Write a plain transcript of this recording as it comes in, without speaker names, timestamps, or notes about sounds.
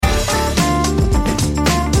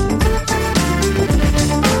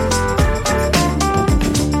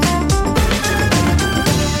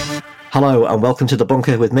Hello and welcome to The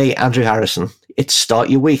Bunker with me, Andrew Harrison. It's Start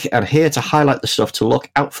Your Week, and here to highlight the stuff to look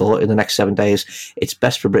out for in the next 7 days, it's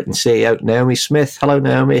Best for Britain CEO Naomi Smith. Hello,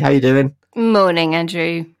 Naomi. How you doing? Morning,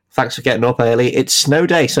 Andrew. Thanks for getting up early. It's snow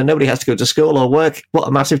day, so nobody has to go to school or work. What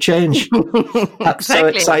a massive change. That's so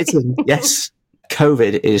exciting. Yes.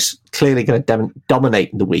 COVID is clearly going to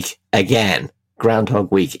dominate the week again.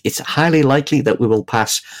 Groundhog Week. It's highly likely that we will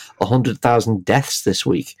pass 100,000 deaths this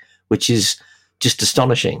week, which is just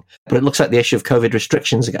astonishing. But it looks like the issue of COVID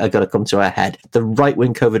restrictions are going to come to a head. The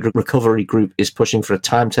right-wing COVID recovery group is pushing for a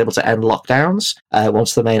timetable to end lockdowns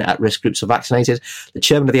once the main at-risk groups are vaccinated. The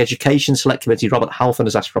chairman of the Education Select Committee, Robert Halfon,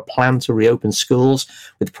 has asked for a plan to reopen schools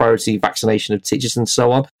with priority vaccination of teachers and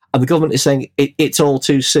so on. And the government is saying it's all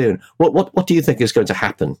too soon. What do you think is going to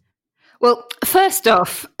happen? Well, first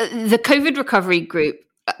off, the COVID recovery group,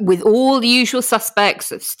 with all the usual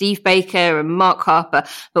suspects of Steve Baker and Mark Harper,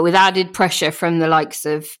 but with added pressure from the likes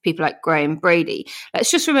of people like Graham Brady,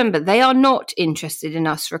 let's just remember they are not interested in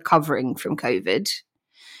us recovering from COVID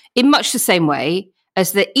in much the same way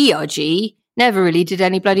as the ERG never really did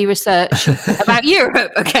any bloody research about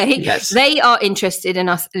Europe, okay? Yes. They are interested in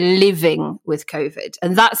us living with COVID.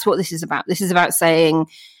 And that's what this is about. This is about saying,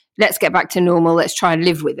 let's get back to normal, let's try and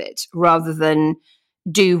live with it, rather than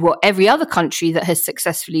do what every other country that has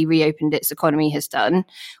successfully reopened its economy has done,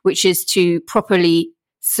 which is to properly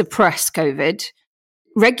suppress COVID.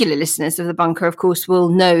 Regular listeners of The Bunker, of course, will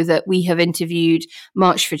know that we have interviewed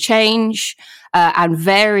March for Change and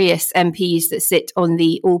various MPs that sit on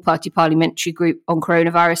the all-party parliamentary group on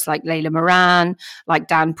coronavirus, like Layla Moran, like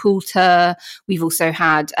Dan Poulter. We've also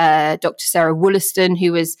had Dr. Sarah Wollaston,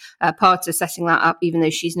 who was part of setting that up, even though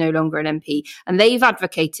she's no longer an MP. And they've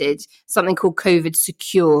advocated something called COVID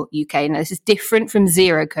Secure UK. Now, this is different from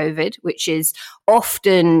zero COVID, which is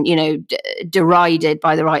often, derided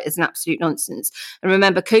by the right as an absolute nonsense. And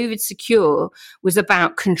remember, COVID Secure was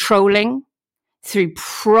about controlling through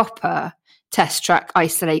proper test, track,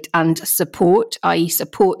 isolate and support, i.e.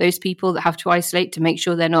 support those people that have to isolate to make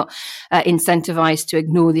sure they're not incentivized to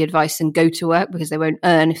ignore the advice and go to work because they won't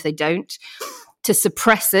earn if they don't, to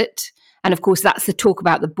suppress it. And of course, that's the talk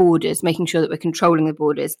about the borders, making sure that we're controlling the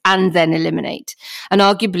borders, and then eliminate. And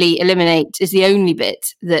arguably, eliminate is the only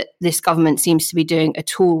bit that this government seems to be doing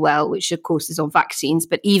at all well, which of course is on vaccines.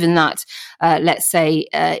 But even that, let's say,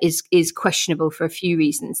 is questionable for a few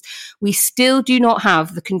reasons. We still do not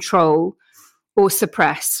have the control or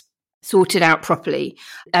suppress sorted out properly.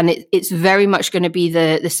 And it's very much going to be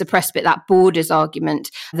the suppressed bit, that borders argument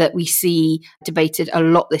that we see debated a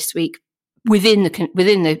lot this week within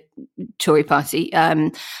the Tory party,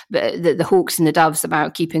 the hawks and the doves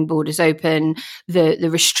about keeping borders open, the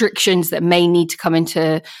restrictions that may need to come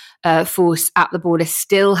into force at the border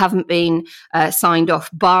still haven't been signed off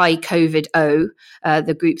by COVID-O,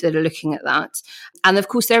 the group that are looking at that. And of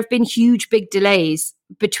course, there have been huge, big delays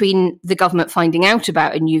between the government finding out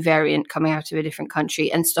about a new variant coming out of a different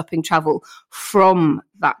country and stopping travel from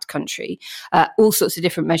that country. All sorts of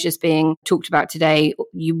different measures being talked about today.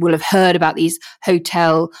 You will have heard about these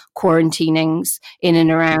hotel quarantinings in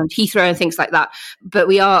and around Heathrow and things like that. But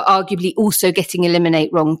we are arguably also getting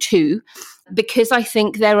eliminate wrong too, because I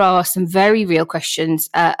think there are some very real questions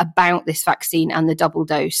about this vaccine and the double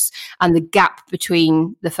dose and the gap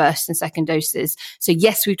between the first and second doses. So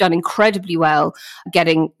yes, we've done incredibly well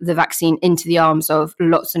getting the vaccine into the arms of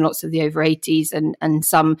lots and lots of the over 80s and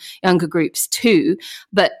some younger groups too.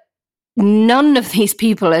 But none of these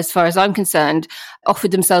people, as far as I'm concerned,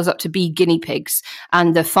 offered themselves up to be guinea pigs.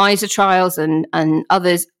 And the Pfizer trials and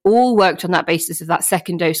others all worked on that basis of that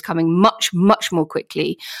second dose coming much, much more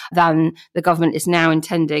quickly than the government is now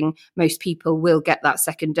intending most people will get that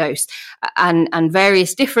second dose. And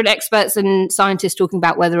various different experts and scientists talking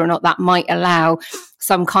about whether or not that might allow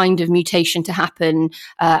some kind of mutation to happen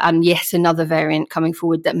and yet another variant coming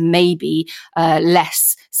forward that may be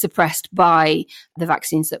less suppressed by the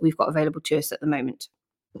vaccines that we've got available to us at the moment.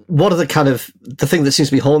 What are the thing that seems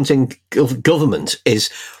to be haunting government is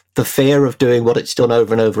the fear of doing what it's done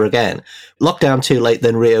over and over again. Lockdown too late,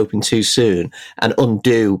 then reopen too soon, and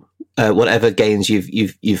undo whatever gains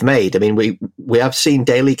you've made. I mean, we have seen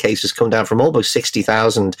daily cases come down from almost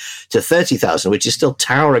 60,000 to 30,000, which is still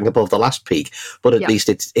towering above the last peak, but at least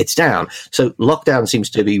it's down. So lockdown seems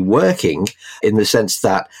to be working in the sense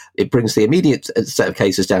that it brings the immediate set of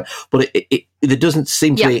cases down, but there doesn't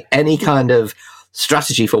seem to be any kind of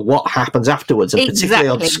strategy for what happens afterwards, and particularly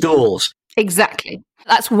on schools. Exactly.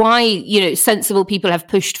 That's why, sensible people have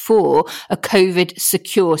pushed for a COVID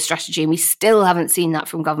secure strategy. And we still haven't seen that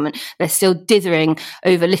from government. They're still dithering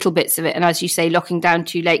over little bits of it. And as you say, locking down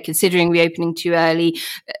too late, considering reopening too early,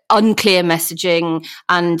 unclear messaging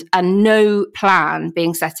and no plan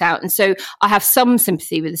being set out. And so I have some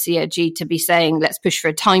sympathy with the CRG to be saying, let's push for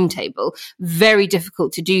a timetable. Very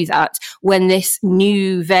difficult to do that when this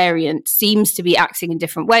new variant seems to be acting in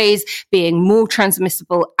different ways, being more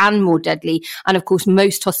transmissible and more deadly. And of course,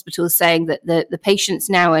 most hospitals saying that the patients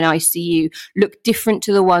now in ICU look different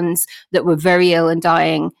to the ones that were very ill and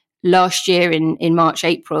dying last year in March,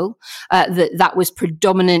 April, that was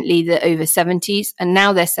predominantly the over 70s. And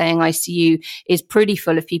now they're saying ICU is pretty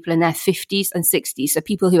full of people in their 50s and 60s. So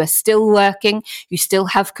people who are still working, who still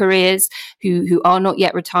have careers, who are not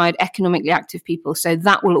yet retired, economically active people. So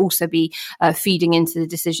that will also be feeding into the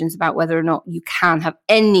decisions about whether or not you can have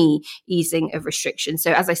any easing of restrictions.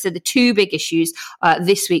 So as I said, the two big issues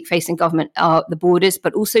this week facing government are the borders,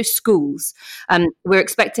 but also schools. We're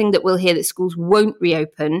expecting that we'll hear that schools won't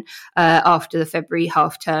reopen after the February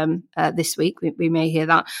half term this week. We may hear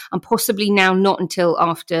that, and possibly now not until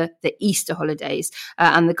after the Easter holidays.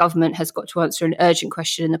 And the government has got to answer an urgent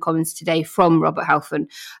question in the Commons today from Robert Halfon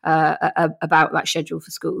about that schedule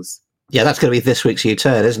for schools. Yeah, that's going to be this week's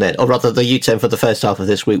U-turn, isn't it? Or rather, the U-turn for the first half of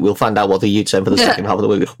this week. We'll find out what the U-turn for the second half of the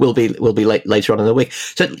week will be later on in the week.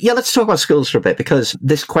 So, yeah, let's talk about schools for a bit, because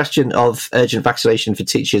this question of urgent vaccination for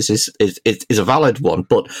teachers is a valid one.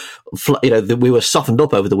 But, we were softened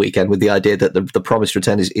up over the weekend with the idea that the promised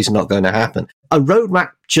return is not going to happen. A roadmap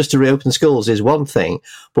just to reopen schools is one thing,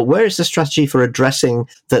 but where is the strategy for addressing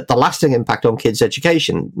the lasting impact on kids'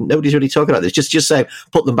 education? Nobody's really talking about this. Just saying,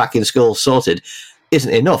 put them back in school, sorted,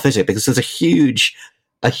 isn't enough, is it? Because there's a huge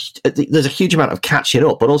amount of catching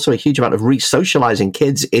up, but also a huge amount of re-socializing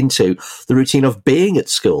kids into the routine of being at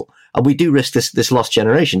school. And we do risk this lost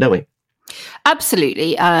generation, don't we?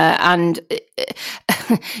 Absolutely. And,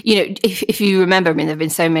 if you remember, there have been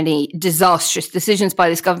so many disastrous decisions by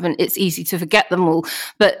this government, it's easy to forget them all.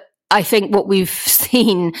 But I think what we've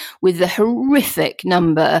seen with the horrific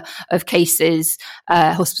number of cases,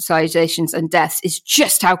 hospitalizations and deaths is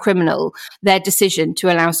just how criminal their decision to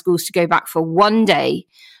allow schools to go back for one day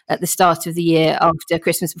at the start of the year after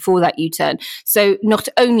Christmas, before that U-turn. So not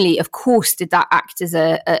only, of course, did that act as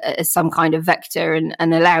some kind of vector and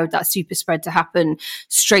allowed that super spread to happen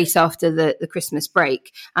straight after the Christmas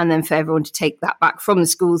break, and then for everyone to take that back from the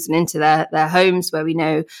schools and into their homes, where we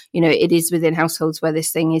know, it is within households where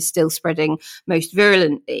this thing is still spreading most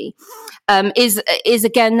virulently, is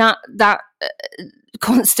again that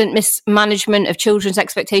constant mismanagement of children's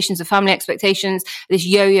expectations, of family expectations, this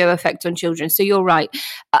yo-yo effect on children. So you're right.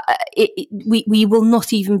 We will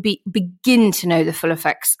not even begin to know the full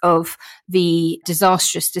effects of the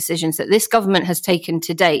disastrous decisions that this government has taken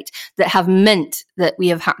to date that have meant that we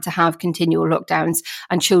have had to have continual lockdowns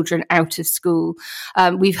and children out of school.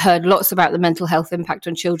 We've heard lots about the mental health impact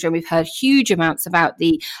on children. We've heard huge amounts about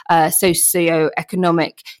the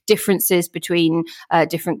socio-economic differences between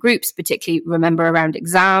different groups, particularly, remember, around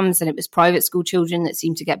exams, and it was private school children that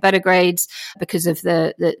seemed to get better grades because of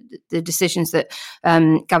the decisions that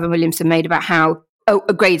Gavin Williamson made about how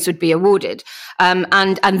grades would be awarded.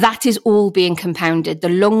 And that is all being compounded. The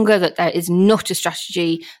longer that there is not a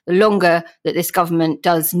strategy, the longer that this government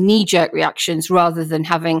does knee-jerk reactions rather than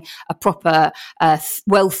having a proper,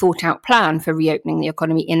 well thought-out plan for reopening the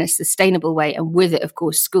economy in a sustainable way, and with it, of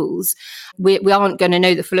course, schools, we aren't going to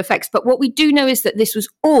know the full effects. But what we do know is that this was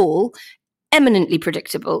all eminently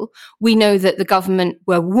predictable. We know that the government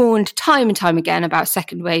were warned time and time again about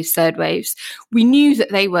second waves, third waves. We knew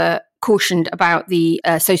that they were cautioned about the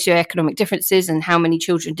socioeconomic differences and how many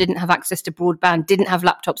children didn't have access to broadband, didn't have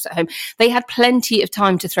laptops at home. They had plenty of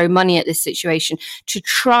time to throw money at this situation to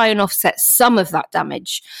try and offset some of that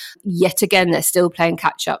damage. Yet again, they're still playing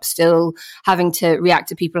catch up, still having to react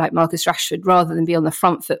to people like Marcus Rashford rather than be on the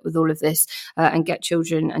front foot with all of this and get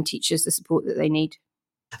children and teachers the support that they need.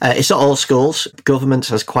 It's not all schools. Government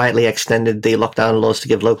has quietly extended the lockdown laws to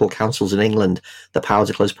give local councils in England the power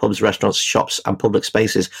to close pubs, restaurants, shops and public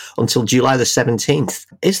spaces until July the 17th.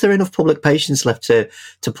 Is there enough public patience left to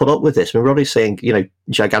put up with this? We're already seeing,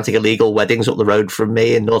 gigantic illegal weddings up the road from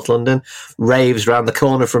me in North London, raves round the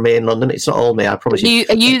corner from me in London. It's not all me, I promise you.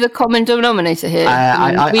 Are you the common denominator here?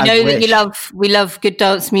 We know that we love good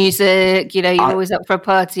dance music. You're always up for a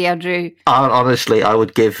party, Andrew. Honestly,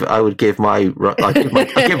 I'd give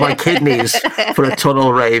my kidneys for a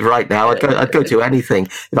tunnel rave right now. I'd go to anything.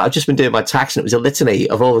 I've just been doing my tax, and it was a litany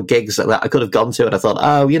of all the gigs that I could have gone to, and I thought,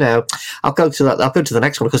 I'll go to that. I'll go to the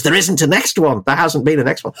next one, because there isn't a next one. There hasn't been a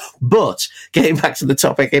next one. But getting back to the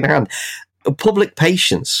topic in hand, public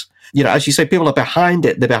patience. As you say, people are behind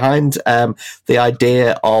it. They're behind the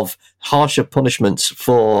idea of harsher punishments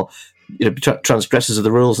for transgressors of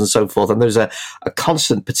the rules and so forth. And there's a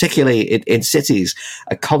constant, particularly in cities,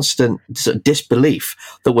 a constant sort of disbelief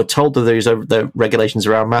that we're told that there's the regulations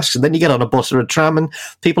around masks. And then you get on a bus or a tram and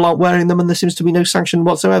people aren't wearing them and there seems to be no sanction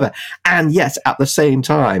whatsoever. And yet, at the same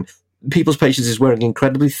time, people's patience is wearing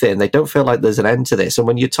incredibly thin. They don't feel like there's an end to this. And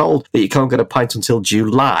when you're told that you can't get a pint until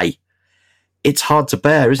July, it's hard to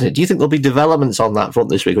bear, isn't it? Do you think there'll be developments on that front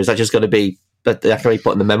this week, or is that just going to be that they actually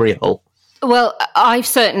put in the memory hole? Well, I've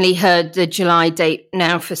certainly heard the July date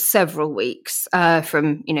now for several weeks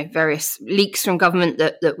from, various leaks from government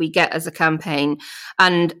that we get as a campaign.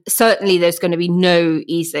 And certainly there's going to be no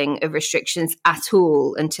easing of restrictions at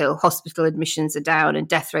all until hospital admissions are down and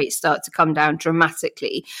death rates start to come down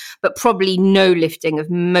dramatically. But probably no lifting of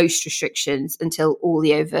most restrictions until all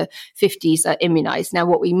the over 50s are immunised. Now,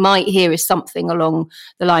 what we might hear is something along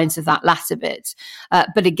the lines of that latter bit.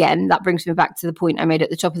 But again, that brings me back to the point I made at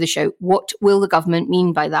the top of the show. What will the government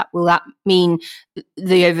mean by that? Will that mean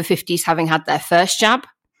the over 50s having had their first jab,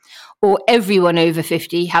 or everyone over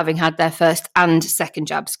 50 having had their first and second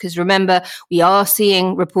jabs? Because remember, we are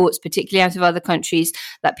seeing reports, particularly out of other countries,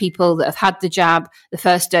 that people that have had the jab, the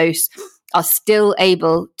first dose, are still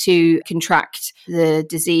able to contract the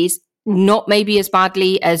disease. Not maybe as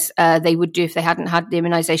badly as they would do if they hadn't had the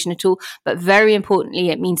immunisation at all. But very importantly,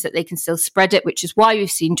 it means that they can still spread it, which is why we've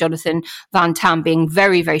seen Jonathan Van Tam being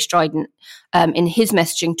very, very strident in his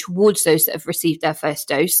messaging towards those that have received their first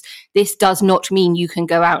dose. This does not mean you can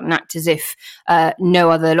go out and act as if no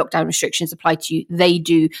other lockdown restrictions apply to you. They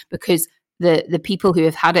do, because the people who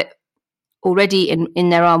have had it already in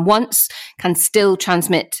their arm once can still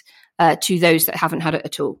transmit to those that haven't had it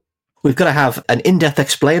at all. We've got to have an in-depth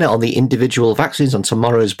explainer on the individual vaccines on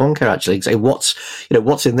tomorrow's bunker, actually. Say what's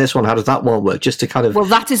in this one, how does that one work, just to kind of... Well,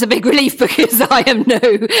 that is a big relief because I am no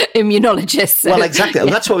immunologist. So, well, exactly. Yeah,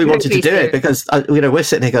 that's why we wanted to do it, because, we're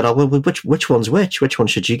sitting here going, oh, well, which one's which? Which one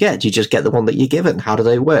should you get? Do you just get the one that you're given? How do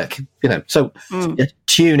they work? So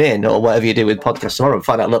tune in or whatever you do with podcasts tomorrow and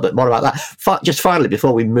find out a little bit more about that. Just finally,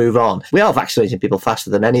 before we move on, we are vaccinating people faster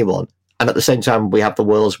than anyone. And at the same time, we have the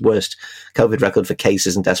world's worst COVID record for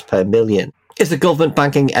cases and deaths per million. Is the government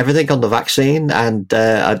banking everything on the vaccine and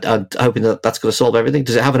hoping that that's going to solve everything?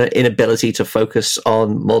 Does it have an inability to focus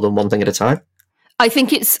on more than one thing at a time? I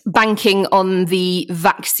think it's banking on the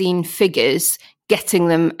vaccine figures, getting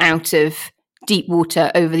them out of deep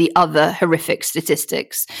water over the other horrific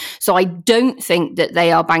statistics. So I don't think that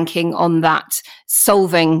they are banking on that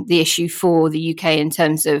solving the issue for the UK in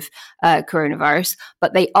terms of coronavirus,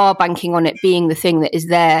 but they are banking on it being the thing that is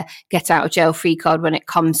their get out of jail free card when it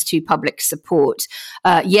comes to public support.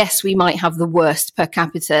 Yes, we might have the worst per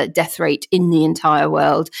capita death rate in the entire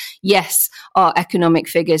world. Yes, our economic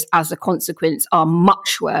figures as a consequence are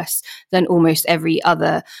much worse than almost every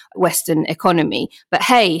other Western economy. But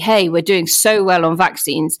hey, we're doing so well on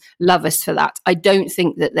vaccines. Love us for that. I don't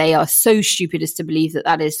think that they are so stupid as to believe that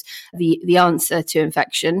that is the answer to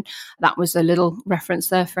infection. That was a little reference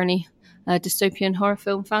there for any dystopian horror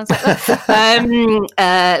film fans out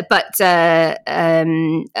there. But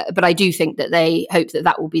I do think that they hope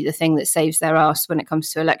that will be the thing that saves their arse when it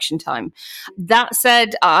comes to election time. That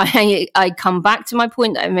said, I come back to my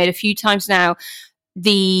point that I've made a few times now.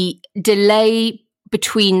 The delay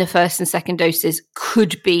between the first and second doses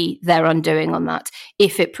could be their undoing on that,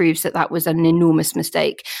 if it proves that was an enormous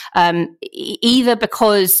mistake. Either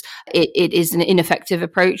because it is an ineffective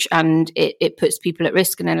approach and it puts people at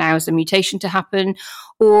risk and allows a mutation to happen,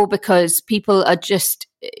 or because people are just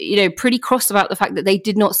pretty cross about the fact that they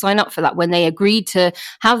did not sign up for that when they agreed to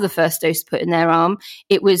have the first dose put in their arm.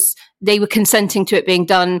 They were consenting to it being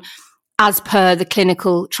done as per the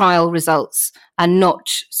clinical trial results, and not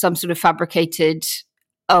some sort of fabricated,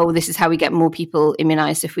 this is how we get more people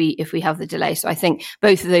immunised if we have the delay. So I think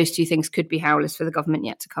both of those two things could be howlers for the government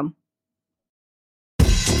yet to come.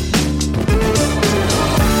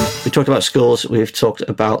 We talked about schools, we've talked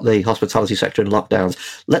about the hospitality sector and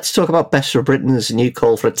lockdowns. Let's talk about Best for Britain's new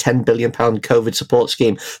call for a £10 billion COVID support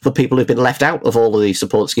scheme for people who've been left out of all of these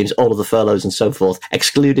support schemes, all of the furloughs and so forth,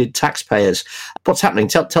 excluded taxpayers. What's happening?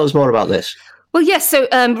 Tell us more about this. Well, yes. So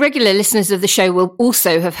regular listeners of the show will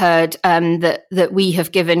also have heard that we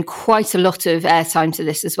have given quite a lot of airtime to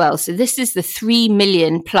this as well. So this is the 3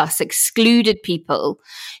 million plus excluded people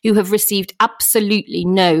who have received absolutely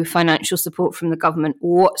no financial support from the government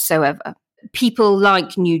whatsoever. people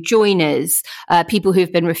like new joiners, people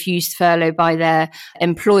who've been refused furlough by their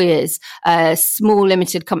employers, small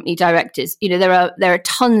limited company directors. There are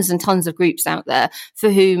tons and tons of groups out there for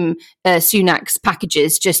whom Sunak's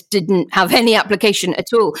packages just didn't have any application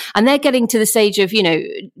at all. And they're getting to the stage of,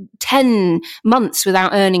 10 months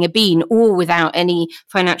without earning a bean or without any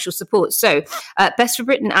financial support. So Best for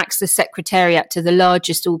Britain acts as secretariat to the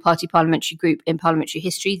largest all-party parliamentary group in parliamentary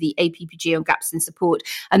history, the APPG on Gaps in Support.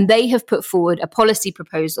 And they have put forward a policy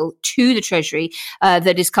proposal to the Treasury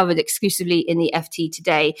that is covered exclusively in the FT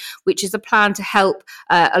today, which is a plan to help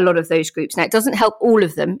a lot of those groups. Now, it doesn't help all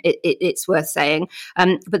of them, it's worth saying,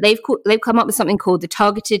 but they've come up with something called the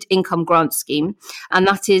Targeted Income Grant Scheme, and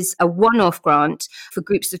that is a one-off grant for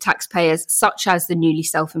groups of taxpayers such as the newly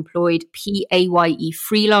self-employed, PAYE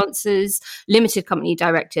freelancers, limited company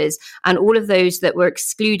directors, and all of those that were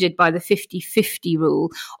excluded by the 50-50 rule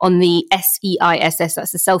on the SEISS,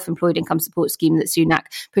 that's the Self-Employed Income Support Scheme that Sunak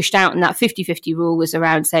pushed out. And that 50-50 rule was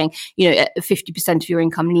around saying, 50% of your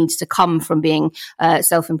income needs to come from being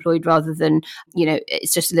self-employed rather than,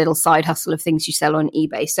 it's just a little side hustle of things you sell on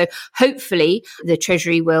eBay. So hopefully the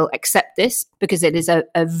Treasury will accept this because it is a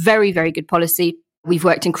very, very good policy. We've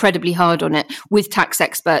worked incredibly hard on it with tax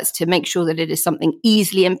experts to make sure that it is something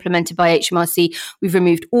easily implemented by HMRC. We've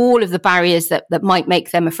removed all of the barriers that might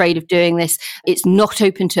make them afraid of doing this. It's not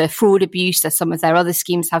open to fraud abuse as some of their other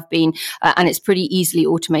schemes have been, and it's pretty easily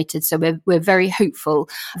automated. So we're very hopeful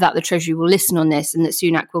that the Treasury will listen on this and that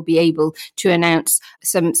Sunak will be able to announce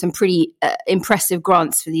some pretty impressive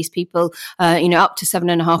grants for these people, up to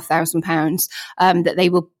 £7,500, that they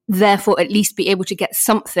will therefore at least be able to get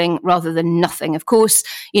something rather than nothing. Of course,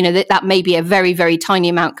 that may be a very, very tiny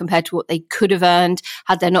amount compared to what they could have earned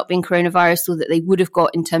had there not been coronavirus, or that they would have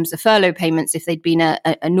got in terms of furlough payments if they'd been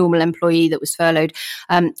a normal employee that was furloughed.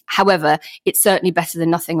 However, it's certainly better than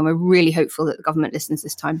nothing, and we're really hopeful that the government listens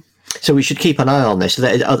this time. So we should keep an eye on this.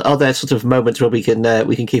 Are there sort of moments where we can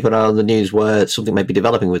keep an eye on the news where something may be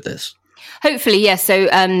developing with this? Hopefully, yes. So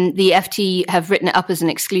the FT have written it up as an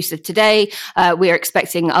exclusive today. We are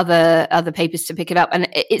expecting other papers to pick it up. And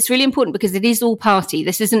it's really important because it is all party.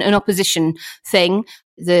 This isn't an opposition thing.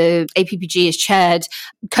 The APPG is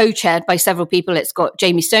co-chaired by several people. It's got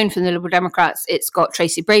Jamie Stone from the Liberal Democrats. It's got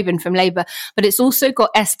Tracy Brabin from Labour, but it's also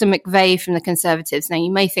got Esther McVeigh from the Conservatives. Now,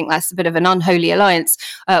 you may think that's a bit of an unholy alliance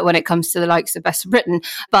when it comes to the likes of Best for Britain,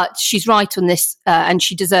 but she's right on this, and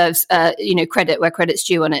she deserves, credit where credit's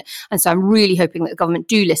due on it. And so I'm really hoping that the government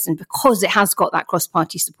do listen because it has got that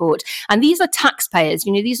cross-party support. And these are taxpayers.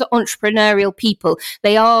 These are entrepreneurial people.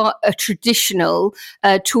 They are a traditional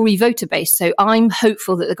Tory voter base. So I'm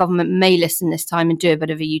hopeful that the government may listen this time and do a bit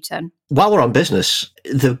of a U-turn. While we're on business,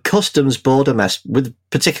 the customs border mess, with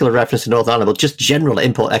particular reference to Northern Ireland, but just general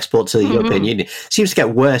import-export to the European Union, seems to get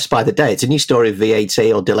worse by the day. It's a new story of VAT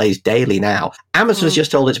or delays daily now. Amazon has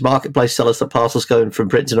just told its marketplace sellers that parcels going from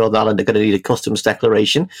Britain to Northern Ireland are going to need a customs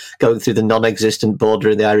declaration going through the non-existent border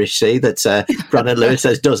in the Irish Sea that Brandon Lewis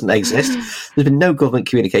says doesn't exist. There's been no government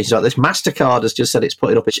communications about this. MasterCard has just said it's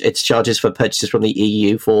putting up its charges for purchases from the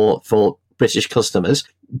EU for British customers.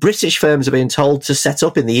 British firms are being told to set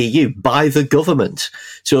up in the EU by the government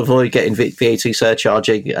to avoid getting VAT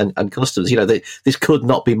surcharging and customs. This could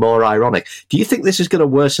not be more ironic. Do you think this is going to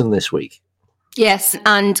worsen this week? Yes,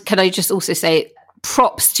 and can I just also say,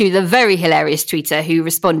 props to the very hilarious tweeter who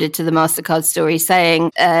responded to the MasterCard story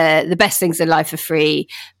saying the best things in life are free,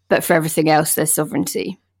 but for everything else there's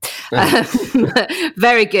sovereignty.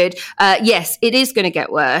 Very good. Yes, it is going to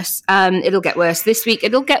get worse. It'll get worse this week.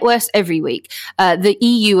 It'll get worse every week. The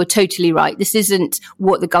EU are totally right. This isn't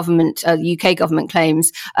what the government, the UK government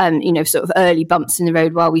claims, sort of early bumps in the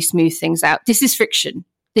road while we smooth things out. This is friction.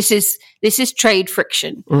 This is trade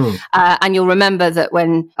friction. And you'll remember that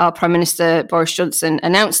when our Prime Minister Boris Johnson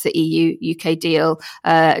announced the EU-UK deal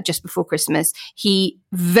just before Christmas, he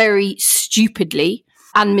very stupidly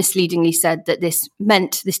and misleadingly said that this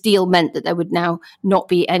deal meant that there would now not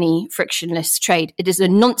be any frictionless trade. It is a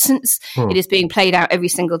nonsense. It is being played out every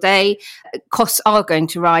single day. Costs are going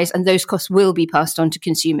to rise, and those costs will be passed on to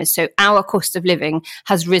consumers. So our cost of living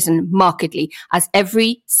has risen markedly, as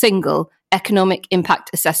every single economic impact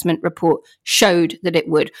assessment report showed that it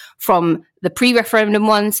would, from the pre-referendum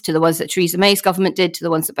ones to the ones that Theresa May's government did, to the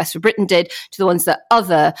ones that Best for Britain did, to the ones that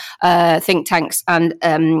other think tanks and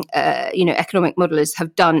economic modelers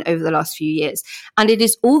have done over the last few years. And it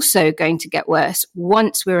is also going to get worse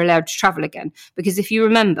once we're allowed to travel again. Because if you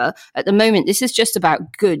remember, at the moment, this is just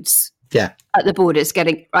about goods. Yeah. At the borders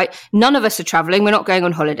getting, right? None of us are traveling. We're not going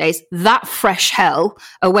on holidays. That fresh hell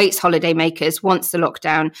awaits holidaymakers once the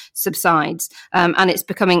lockdown subsides. And it's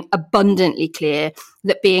becoming abundantly clear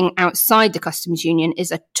that being outside the customs union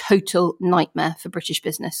is a total nightmare for British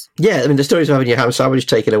business. Yeah, I mean, the stories of having your ham sandwich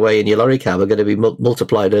taken away in your lorry cab are going to be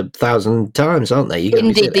multiplied 1,000 times, aren't they?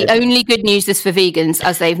 Indeed. The only good news is for vegans,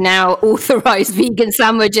 as they've now authorised vegan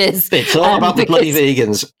sandwiches. It's all about the bloody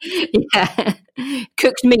vegans. Yeah.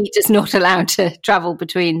 Cooked meat is not allowed to travel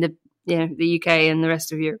between the UK and the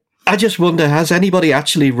rest of Europe. I just wonder, has anybody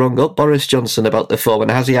actually rung up Boris Johnson about the form,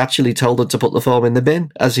 and has he actually told them to put the form in the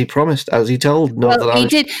bin, as he promised, as he told Northern Irish? He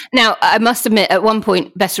did. Now, I must admit, at one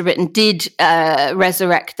point, Better Britain did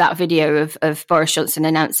resurrect that video of Boris Johnson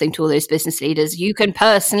announcing to all those business leaders, you can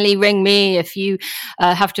personally ring me if you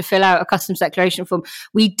have to fill out a customs declaration form.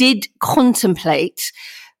 We did contemplate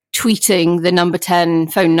tweeting the number 10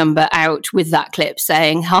 phone number out with that clip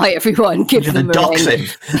saying, hi, everyone, give them a ring.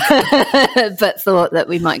 But thought that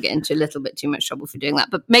we might get into a little bit too much trouble for doing that.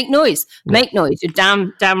 But make noise. You're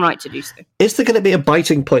damn right to do so. Is there going to be a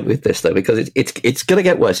biting point with this, though? Because it's going to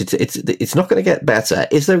get worse. It's not going to get better.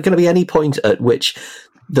 Is there going to be any point at which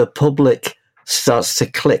the public starts to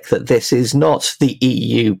click that this is not the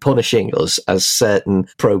EU punishing us, as certain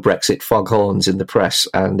pro-Brexit foghorns in the press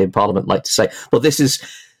and in Parliament like to say, but this is...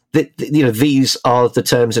 these are the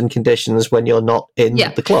terms and conditions when you're not in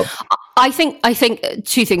the club. I think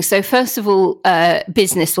two things. So first of all,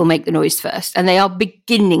 business will make the noise first, and they are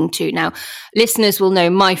beginning to. Now, listeners will know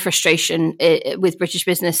my frustration with British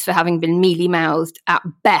business for having been mealy-mouthed at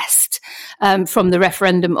best from the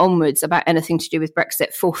referendum onwards about anything to do with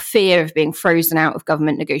Brexit, for fear of being frozen out of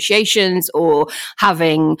government negotiations or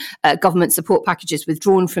having government support packages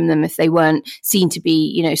withdrawn from them if they weren't seen to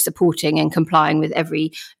be, supporting and complying with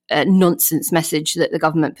every nonsense message that the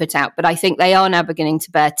government put out. But I think they are now beginning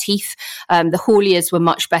to bear teeth. The hauliers were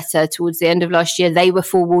much better towards the end of last year. They were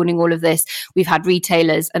forewarning all of this. We've had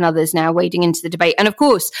retailers and others now wading into the debate. And of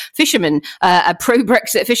course, fishermen,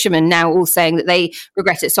 pro-Brexit fishermen now all saying that they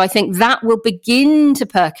regret it. So I think that will begin to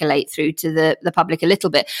percolate through to the public a little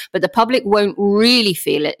bit. But the public won't really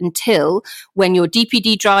feel it until when your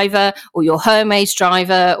DPD driver or your Hermes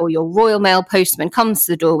driver or your Royal Mail postman comes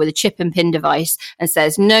to the door with a chip and pin device and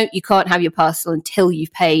says, no, you can't have your parcel until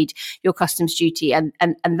you've paid your customs duty. And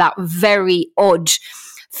that very odd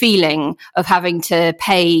feeling of having to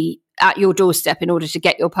pay at your doorstep in order to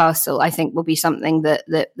get your parcel, I think will be something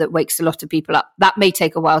that wakes a lot of people up. That may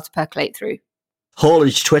take a while to percolate through.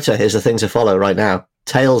 Haulage Twitter is the thing to follow right now.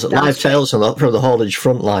 Live tales from the haulage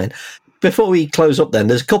front line. Before we close up then,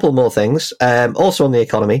 there's a couple more things. Also on the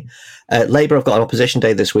economy, Labour have got an opposition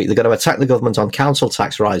day this week. They're going to attack the government on council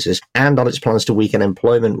tax rises and on its plans to weaken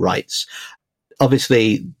employment rights.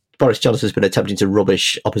 Obviously, Boris Johnson has been attempting to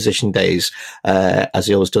rubbish opposition days, as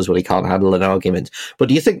he always does when he can't handle an argument. But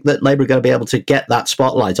do you think that Labour are going to be able to get that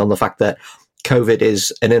spotlight on the fact that COVID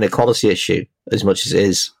is an inequality issue as much as it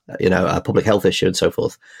is, a public health issue and so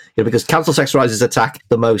forth? Because council tax rises attack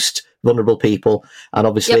the most vulnerable people, and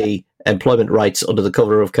obviously employment rights under the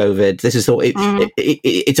cover of COVID. This is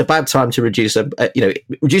it's a bad time to reduce.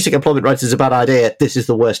 Reducing employment rights is a bad idea. This is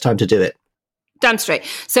the worst time to do it. Damn straight.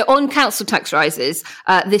 So on council tax rises,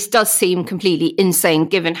 this does seem completely insane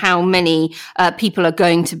given how many people are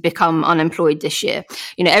going to become unemployed this year.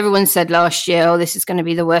 Everyone said last year, oh, this is going to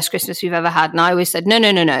be the worst Christmas we've ever had. And I always said, no.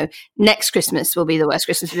 Next Christmas will be the worst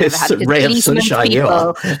Christmas we've ever had. It's a ray of sunshine you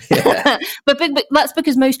are. Yeah. but that's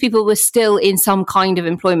because most people were still in some kind of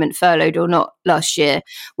employment, furloughed or not, last year.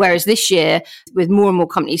 Whereas this year, with more and more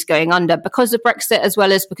companies going under because of Brexit as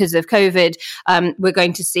well as because of COVID, we're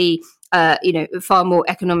going to see far more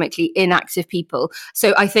economically inactive people.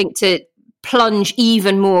 So I think to plunge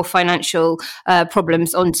even more financial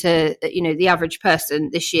problems onto the average person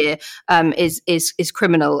this year is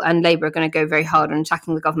criminal, and Labour are going to go very hard on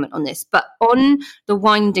attacking the government on this. But on the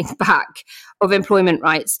winding back of employment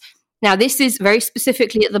rights, now, this is very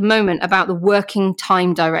specifically at the moment about the Working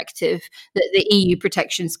Time Directive that the EU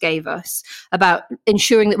protections gave us, about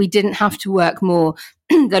ensuring that we didn't have to work more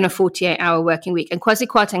than a 48-hour working week. And Kwasi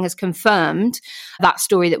Kwarteng has confirmed that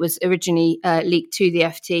story that was originally leaked to the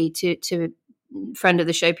FT, to a friend of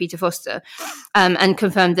the show, Peter Foster, and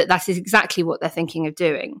confirmed that is exactly what they're thinking of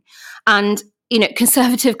doing. And,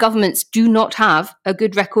 Conservative governments do not have a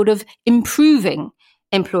good record of improving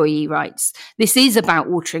employee rights. This is about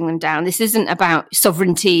watering them down. This isn't about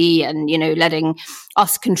sovereignty and, letting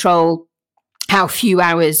us control how few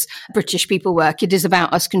hours British people work. It is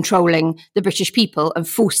about us controlling the British people and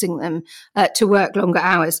forcing them to work longer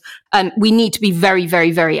hours. We need to be very,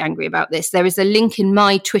 very, very angry about this. There is a link in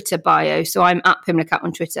my Twitter bio. So I'm at Pimlicat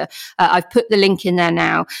on Twitter. I've put the link in there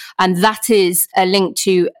now. And that is a link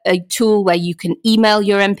to a tool where you can email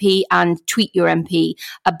your MP and tweet your MP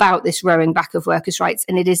about this rowing back of workers' rights.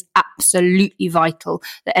 And it is absolutely vital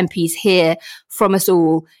that MPs hear from us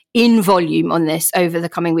all in volume on this over the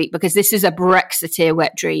coming week, because this is a Brexiteer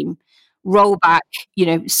wet dream. Roll back,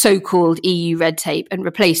 so-called EU red tape and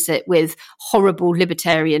replace it with horrible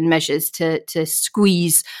libertarian measures to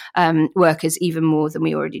squeeze workers even more than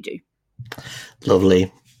we already do.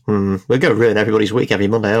 Lovely. We're going to ruin everybody's week every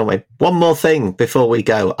Monday, aren't we? One more thing before we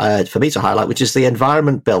go for me to highlight, which is the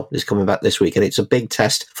Environment Bill is coming back this week, and it's a big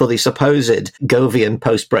test for the supposed Govian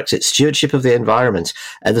post-Brexit stewardship of the environment.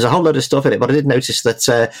 There's a whole load of stuff in it, but I did notice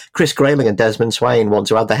that Chris Grayling and Desmond Swain want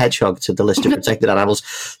to add the hedgehog to the list of protected animals.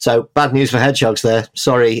 So bad news for hedgehogs there.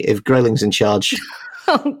 Sorry if Grayling's in charge.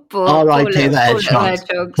 R.I.P. the hedgehogs.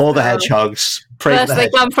 Poor the hedgehogs. First they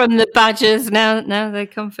come from the badgers, now they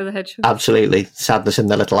come for the hedgehogs. Absolutely. Sadness in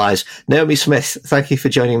their little eyes. Naomi Smith, thank you for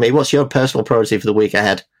joining me. What's your personal priority for the week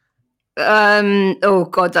ahead? Oh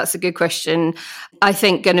God, that's a good question. I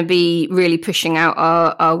think going to be really pushing out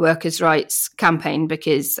our workers' rights campaign,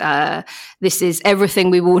 because this is everything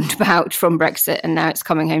we warned about from Brexit, and now it's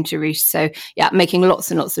coming home to roost. So yeah, making lots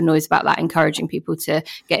and lots of noise about that, encouraging people to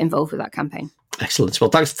get involved with that campaign. Excellent. Well,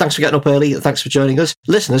 thanks for getting up early. Thanks for joining us.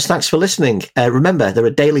 Listeners, thanks for listening. Remember, there are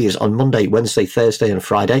dailies on Monday, Wednesday, Thursday and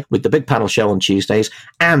Friday, with the big panel show on Tuesdays,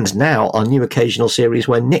 and now our new occasional series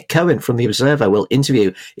where Nick Cohen from The Observer will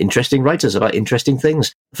interview interesting writers about interesting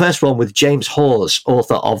things. First one with James Hawes,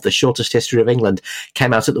 author of The Shortest History of England,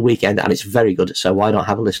 came out at the weekend, and it's very good, so why not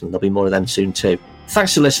have a listen? There'll be more of them soon too.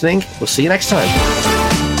 Thanks for listening. We'll see you next time.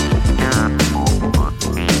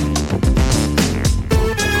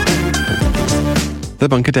 The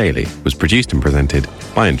Bunker Daily was produced and presented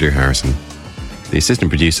by Andrew Harrison. The assistant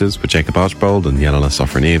producers were Jacob Archbold and Jelena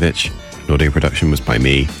Sofronievich. Audio production was by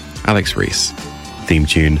me, Alex Rees. Theme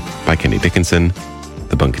tune by Kenny Dickinson.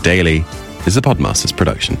 The Bunker Daily is a Podmasters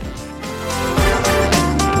production.